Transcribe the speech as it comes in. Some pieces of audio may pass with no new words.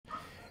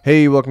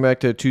Hey, welcome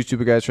back to Two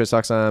Stupid Guys Trade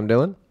Stocks. I'm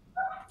Dylan,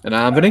 And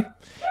I'm Vinny.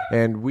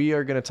 and we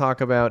are going to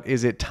talk about,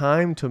 is it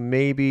time to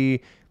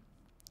maybe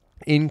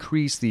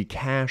increase the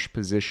cash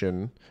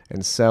position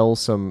and sell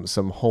some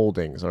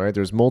holdings? All right,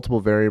 there's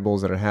multiple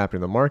variables that are happening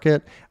in the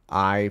market.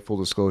 I, full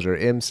disclosure,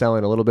 am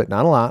selling a little bit,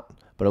 not a lot,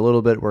 but a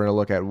little bit. We're going to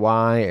look at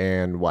why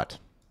and what.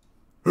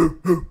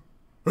 Two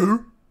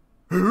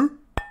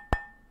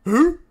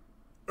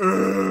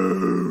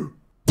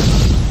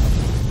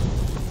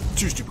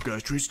stupid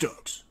guys trade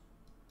stocks.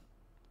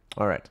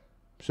 All right.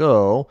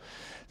 So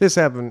this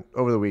happened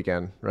over the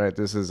weekend, right?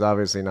 This is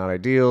obviously not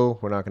ideal.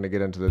 We're not going to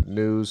get into the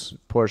news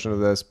portion of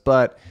this,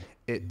 but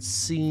it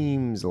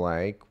seems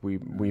like we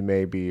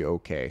may be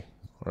okay.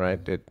 All right.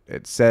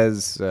 It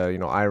says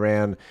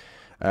Iran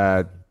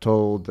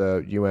told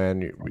the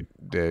UN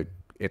that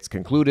it's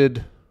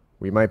concluded.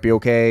 We might be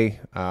okay.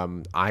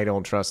 I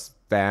don't trust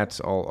that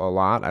a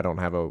lot. I don't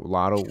have a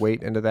lot of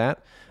weight into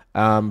that.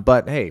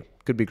 But hey,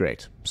 could be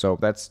great. So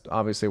that's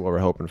obviously what we're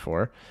hoping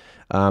for.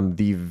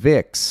 The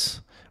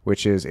VIX,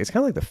 which is, it's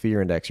kind of like the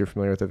fear index. You're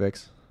familiar with the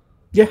VIX?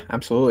 Yeah,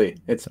 absolutely.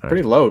 It's All right.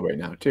 pretty low right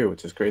now too,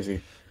 which is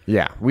crazy.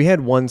 Yeah, we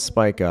had one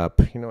spike up.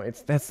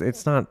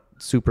 It's not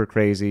super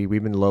crazy.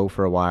 We've been low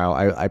for a while.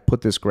 I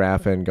put this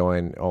graph in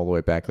going all the way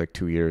back like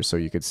 2 years, so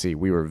you could see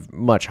we were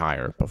much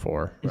higher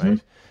before,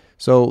 right?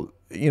 So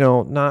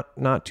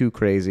not too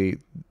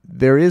crazy.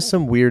 There is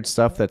some weird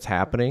stuff that's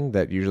happening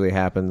that usually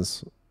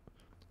happens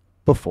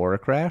before a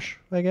crash,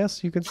 I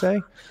guess you could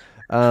say.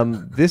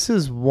 This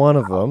is one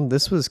of them.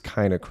 This was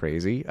kind of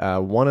crazy.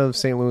 One of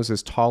St.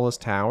 Louis's tallest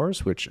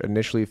towers, which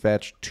initially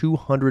fetched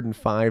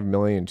 205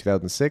 million in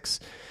 2006,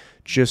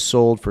 just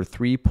sold for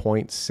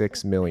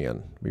 3.6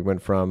 million. We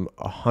went from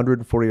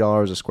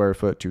 $140 a square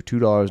foot to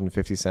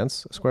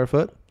 $2.50 a square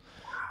foot.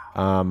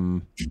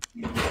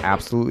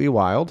 Absolutely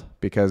wild,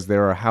 because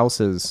there are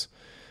houses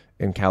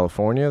in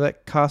California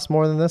that cost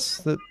more than this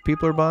that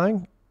people are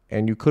buying,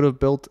 and you could have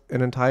built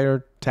an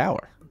entire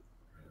tower.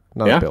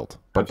 Not Yeah, built,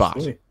 but bought.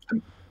 absolutely.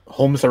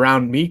 Homes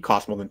around me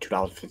cost more than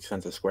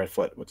 $2.50 a square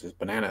foot, which is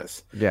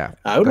bananas. Yeah,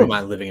 I wouldn't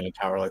mind living in a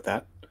tower like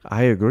that.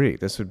 I agree.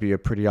 This would be a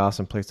pretty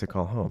awesome place to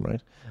call home,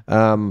 right?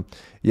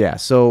 Yeah,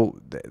 so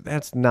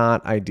that's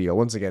not ideal.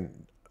 Once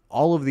again,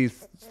 all of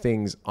these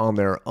things on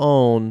their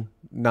own,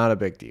 not a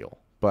big deal.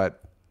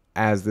 But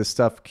as this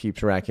stuff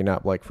keeps racking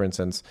up, like for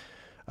instance,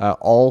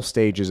 all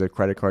stages of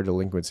credit card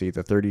delinquency,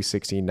 the 30,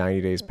 60,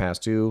 90 days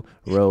past due,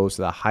 rose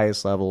to the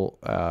highest level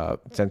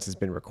since it's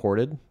been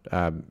recorded,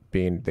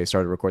 being they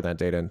started recording that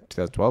data in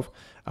 2012,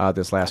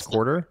 this last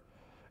quarter.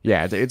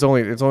 Yeah, it's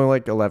only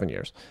like 11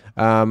 years.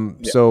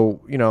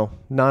 So,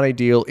 not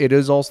ideal. It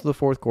is also the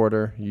fourth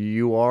quarter.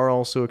 You are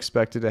also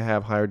expected to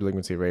have higher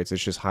delinquency rates.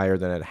 It's just higher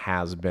than it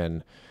has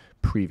been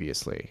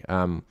previously.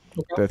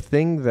 The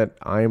thing that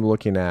I'm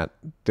looking at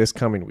this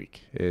coming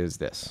week is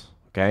this.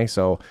 Okay,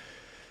 so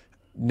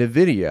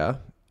NVIDIA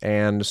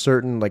and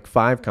certain like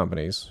 5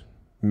 companies,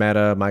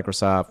 Meta,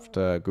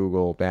 Microsoft,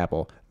 Google,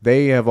 Apple,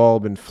 they have all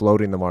been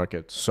floating the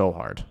market so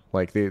hard.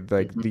 Like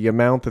the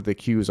amount that the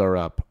Qs are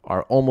up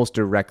are almost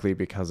directly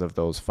because of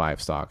those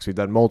 5 stocks. We've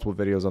done multiple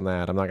videos on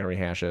that. I'm not going to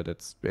rehash it.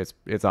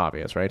 It's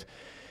obvious, right?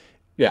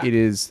 Yeah. It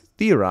is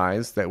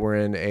theorized that we're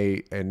in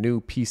a new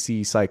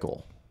PC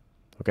cycle.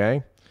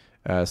 Okay,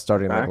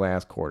 starting like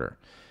last quarter.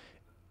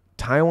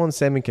 Taiwan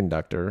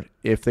Semiconductor,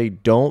 if they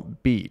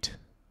don't beat,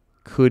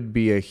 could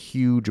be a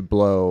huge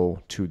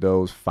blow to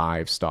those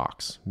 5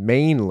 stocks.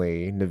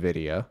 Mainly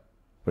NVIDIA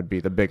would be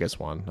the biggest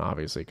one,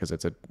 obviously, because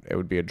it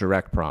would be a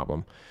direct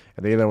problem,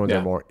 and the other ones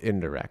are more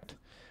indirect.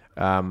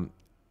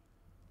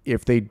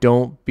 If they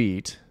don't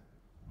beat,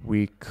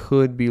 we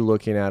could be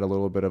looking at a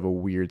little bit of a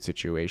weird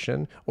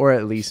situation, or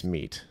at least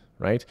meet,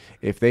 right?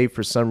 If they,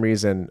 for some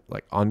reason,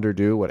 like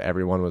underdo what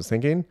everyone was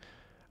thinking,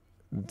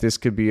 this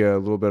could be a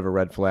little bit of a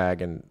red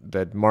flag, and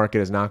the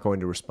market is not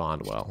going to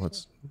respond well.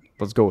 Let's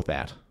go with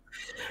that.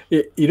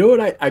 You know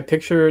what I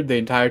pictured the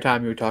entire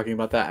time you were talking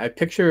about that? I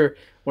picture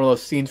one of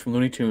those scenes from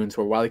Looney Tunes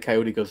where Wile E.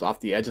 Coyote goes off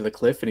the edge of the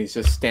cliff and he's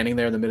just standing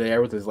there in the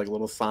midair with his like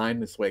little sign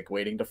that's like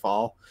waiting to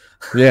fall.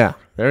 Yeah,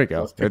 there you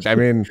go. I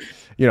mean,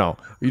 you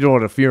don't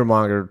want to fear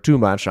monger too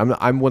much.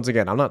 I'm once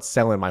again, I'm not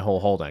selling my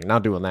whole holding.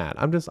 Not doing that.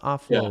 I'm just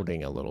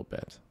offloading a little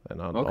bit,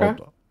 and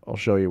I'll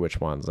show you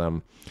which ones.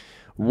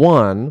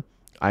 One,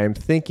 I am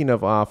thinking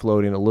of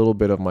offloading a little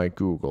bit of my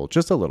Google,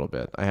 just a little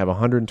bit. I have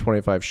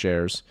 125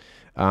 shares.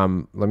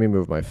 Let me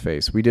move my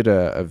face. We did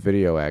a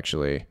video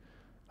actually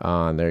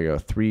on, there you go,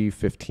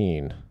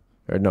 3/15,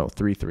 or no,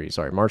 3/3,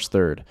 sorry, March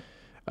 3rd.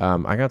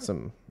 I got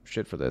some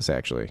shit for this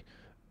actually.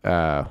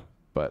 But,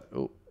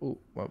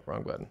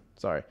 wrong button.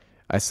 Sorry.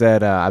 I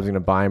said I was going to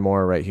buy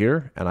more right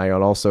here, and I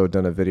had also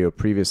done a video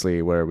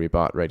previously where we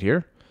bought right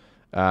here.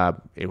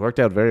 It worked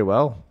out very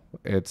well.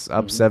 It's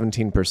up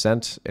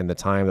 17% in the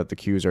time that the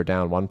Qs are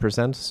down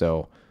 1%,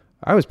 so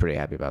I was pretty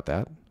happy about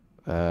that.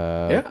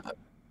 Yeah.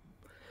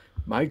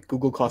 My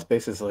Google cost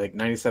base is like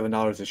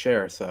 $97 a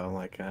share, so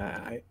like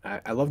I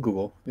love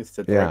Google. It's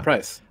at the right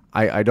price.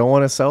 I don't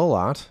want to sell a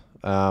lot,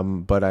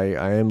 but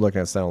I am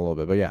looking at selling a little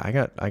bit. But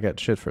yeah, I got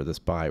shit for this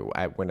buy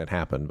when it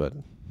happened, but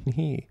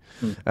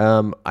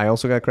Hmm. I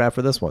also got crap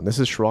for this one. This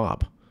is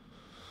Schwab.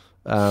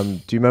 Do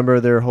you remember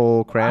their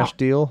whole crash Wow.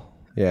 deal?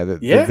 Yeah, the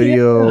Yeah, yeah, yeah.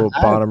 video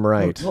I bottom don't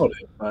right. know it,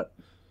 but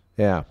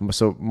Yeah,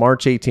 so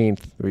March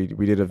 18th, we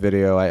did a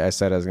video. I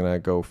said I was gonna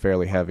go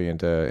fairly heavy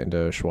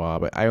into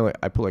Schwab. I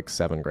put like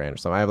 7 grand or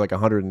something. I have like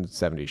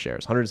 170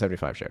 shares,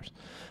 175 shares.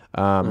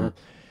 uh,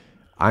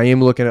 I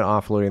am looking at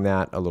offloading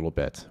that a little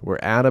bit. We're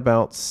at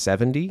about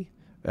 70.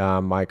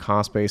 My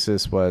cost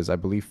basis was, I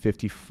believe,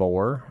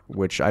 54,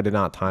 which I did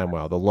not time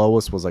well. The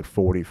lowest was like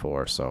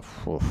 44. So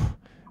oof,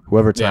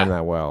 whoever timed yeah.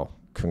 that well,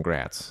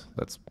 congrats.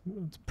 That's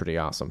pretty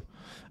awesome.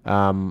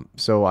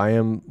 So I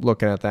am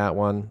looking at that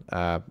one.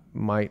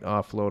 Might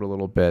offload a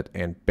little bit.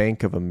 And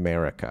Bank of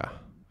America.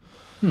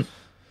 Hmm.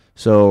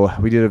 So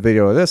we did a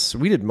video of this.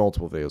 We did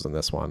multiple videos on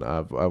this one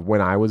of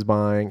when I was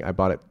buying. I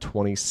bought at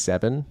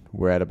 27.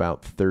 We're at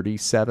about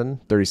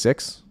 37,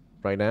 36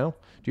 right now.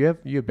 You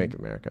have Bank of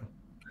America?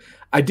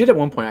 I did at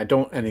one point. I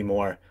don't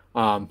anymore.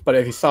 But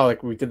if you saw,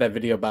 like, we did that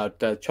video about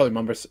Charlie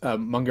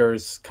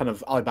Munger's kind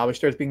of Alibaba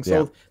shares being Yeah.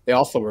 sold, they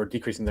also were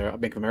decreasing their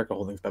Bank of America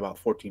holdings by about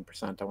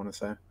 14%, I want to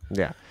say.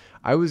 Yeah.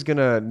 I was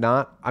gonna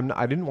not.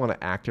 I didn't want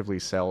to actively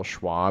sell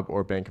Schwab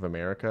or Bank of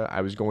America. I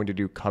was going to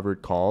do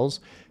covered calls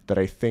that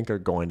I think are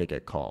going to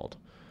get called.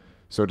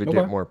 So to get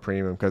Okay. more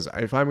premium, because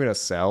if I'm gonna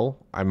sell,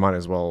 I might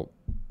as well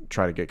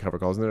try to get covered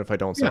calls. And then if I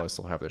don't sell, Yeah. I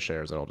still have the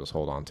shares that I'll just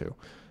hold on to.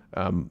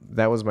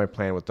 That was my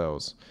plan with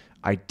those.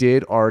 I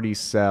did already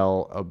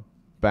sell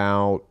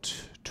about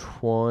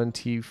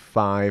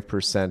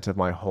 25% of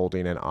my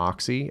holding in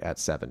Oxy at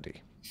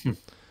 70. Okay.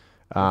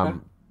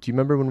 Do you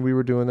remember when we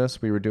were doing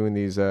this? We were doing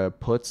these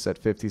puts at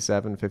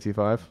 57,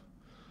 55.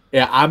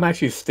 Yeah, I'm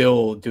actually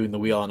still doing the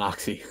wheel on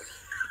Oxy.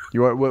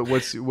 You are what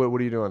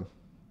are you doing?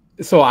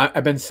 So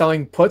I've been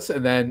selling puts,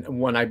 and then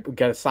when I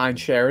get assigned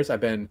shares,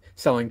 I've been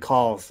selling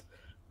calls.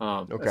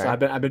 So Okay.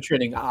 I've been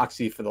trading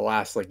Oxy for the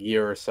last like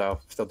year or so.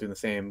 Still doing the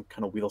same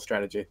kind of wheel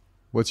strategy.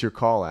 What's your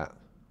call at?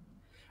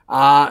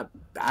 Uh,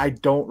 I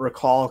don't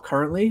recall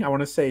currently. I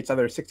want to say it's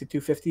either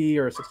 62.50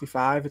 or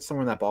 65. It's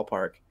somewhere in that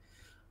ballpark.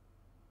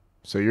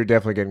 So you're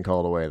definitely getting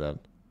called away then.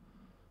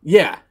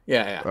 Yeah,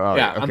 yeah, yeah, Oh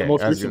yeah. yeah. On the Okay.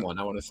 most recent one,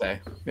 I want to say.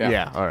 Yeah,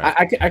 Yeah. All right.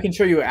 I can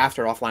show you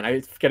after offline.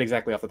 I forget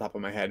exactly off the top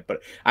of my head,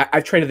 but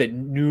I've traded it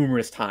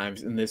numerous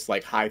times in this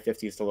like high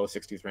 50s to low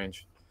 60s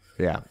range.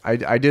 Yeah.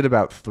 I did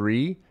about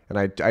 3, and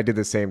I did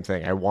the same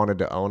thing. I wanted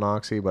to own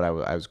Oxy, but I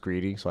was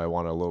greedy, so I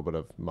wanted a little bit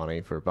of money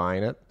for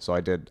buying it. So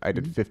I did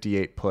Mhm.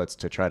 58 puts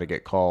to try to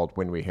get called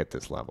when we hit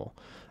this level.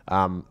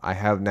 I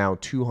have now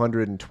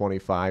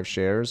 225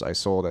 shares. I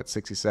sold at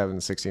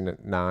 67,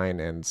 69,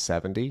 and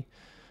 70.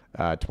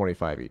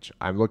 25 each.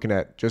 I'm looking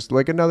at just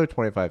like another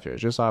 25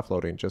 shares, just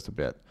offloading just a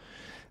bit.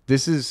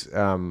 This is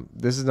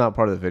not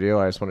part of the video.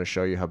 I just want to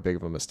show you how big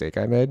of a mistake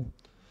I made.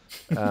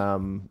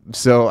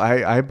 So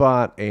I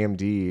bought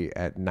AMD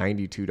at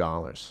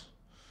 $92,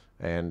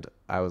 and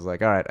I was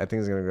like, all right, I think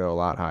it's gonna go a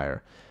lot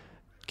higher.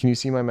 Can you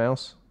see my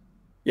mouse?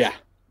 Yeah.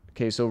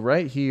 Okay, so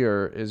right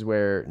here is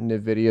where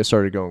Nvidia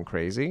started going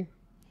crazy.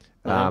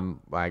 Uh-huh.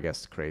 I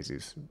guess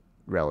crazy's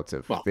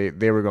relative. Well,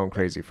 They were going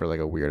crazy for like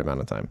a weird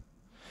amount of time.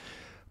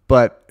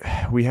 But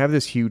we have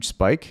this huge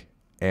spike,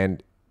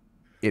 and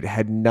it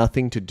had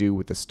nothing to do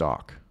with the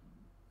stock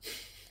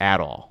at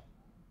all.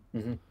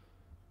 hmm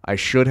I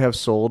should have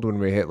sold when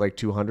we hit like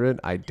 200.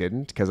 I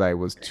didn't because I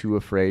was too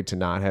afraid to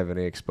not have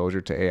any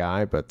exposure to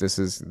AI. But this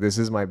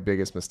is my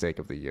biggest mistake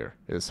of the year,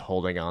 is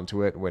holding on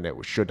to it when it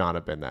should not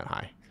have been that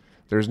high.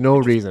 There's no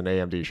interesting. reason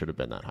AMD should have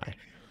been that high.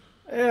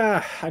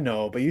 Yeah, I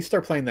know, but you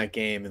start playing that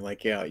game, and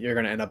like, yeah, you're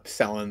gonna end up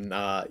selling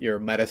your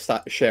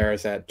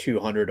shares at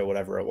 200 or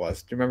whatever it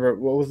was. Do you remember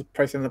what was the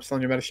price you ended up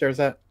selling your Meta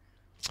shares at?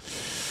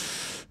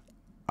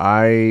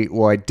 I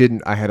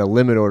didn't. I had a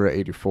limit order at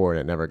 84, and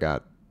it never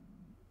got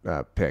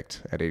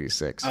picked at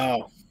 86.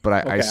 Oh, But I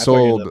okay. I thought you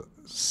sold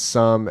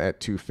some at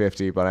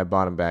 250, but I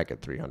bought them back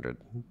at 300.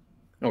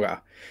 Okay.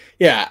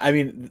 Yeah, I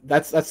mean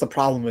that's the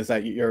problem, is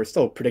that you're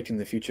still predicting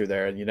the future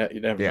there, and you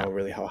never Yeah. know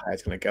really how high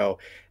it's going to go.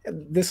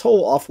 And this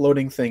whole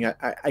offloading thing,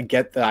 I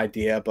get the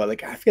idea, but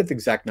like I forget the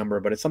exact number,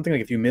 but it's something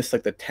like if you miss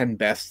like the 10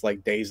 best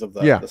like days of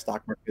Yeah. the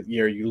stock market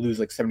year, you lose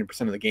like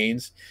 70% of the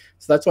gains.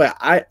 So that's why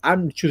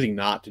I'm choosing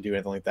not to do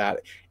anything like that.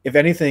 If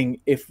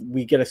anything, if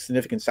we get a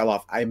significant sell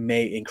off, I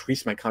may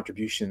increase my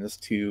contributions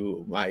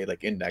to my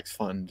like index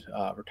fund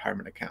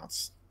retirement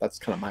accounts. That's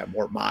kind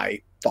of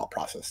my thought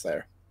process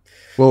there.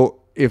 Well,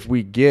 if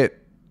we get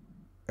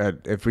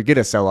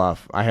a sell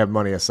off, I have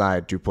money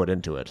aside to put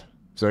into it.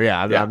 So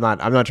yeah, Yeah. I'm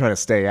not trying to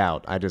stay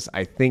out.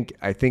 I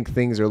think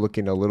things are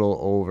looking a little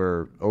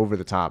over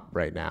the top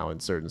right now in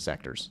certain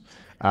sectors.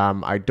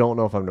 I don't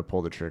know if I'm going to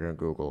pull the trigger on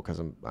Google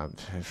because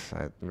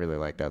I really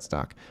like that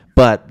stock,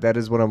 but that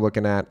is what I'm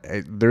looking at.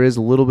 There is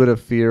a little bit of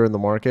fear in the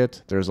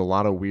market. There's a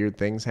lot of weird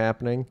things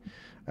happening.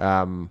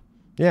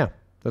 Yeah,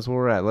 that's where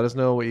we're at. Let us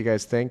know what you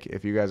guys think,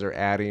 if you guys are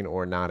adding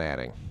or not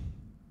adding.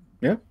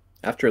 Yeah.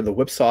 After the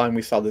whipsawing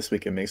we saw this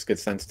week, it makes good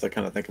sense to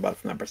kind of think about it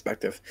from that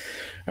perspective.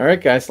 All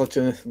right, guys, let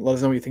us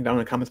know what you think down in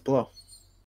the comments below.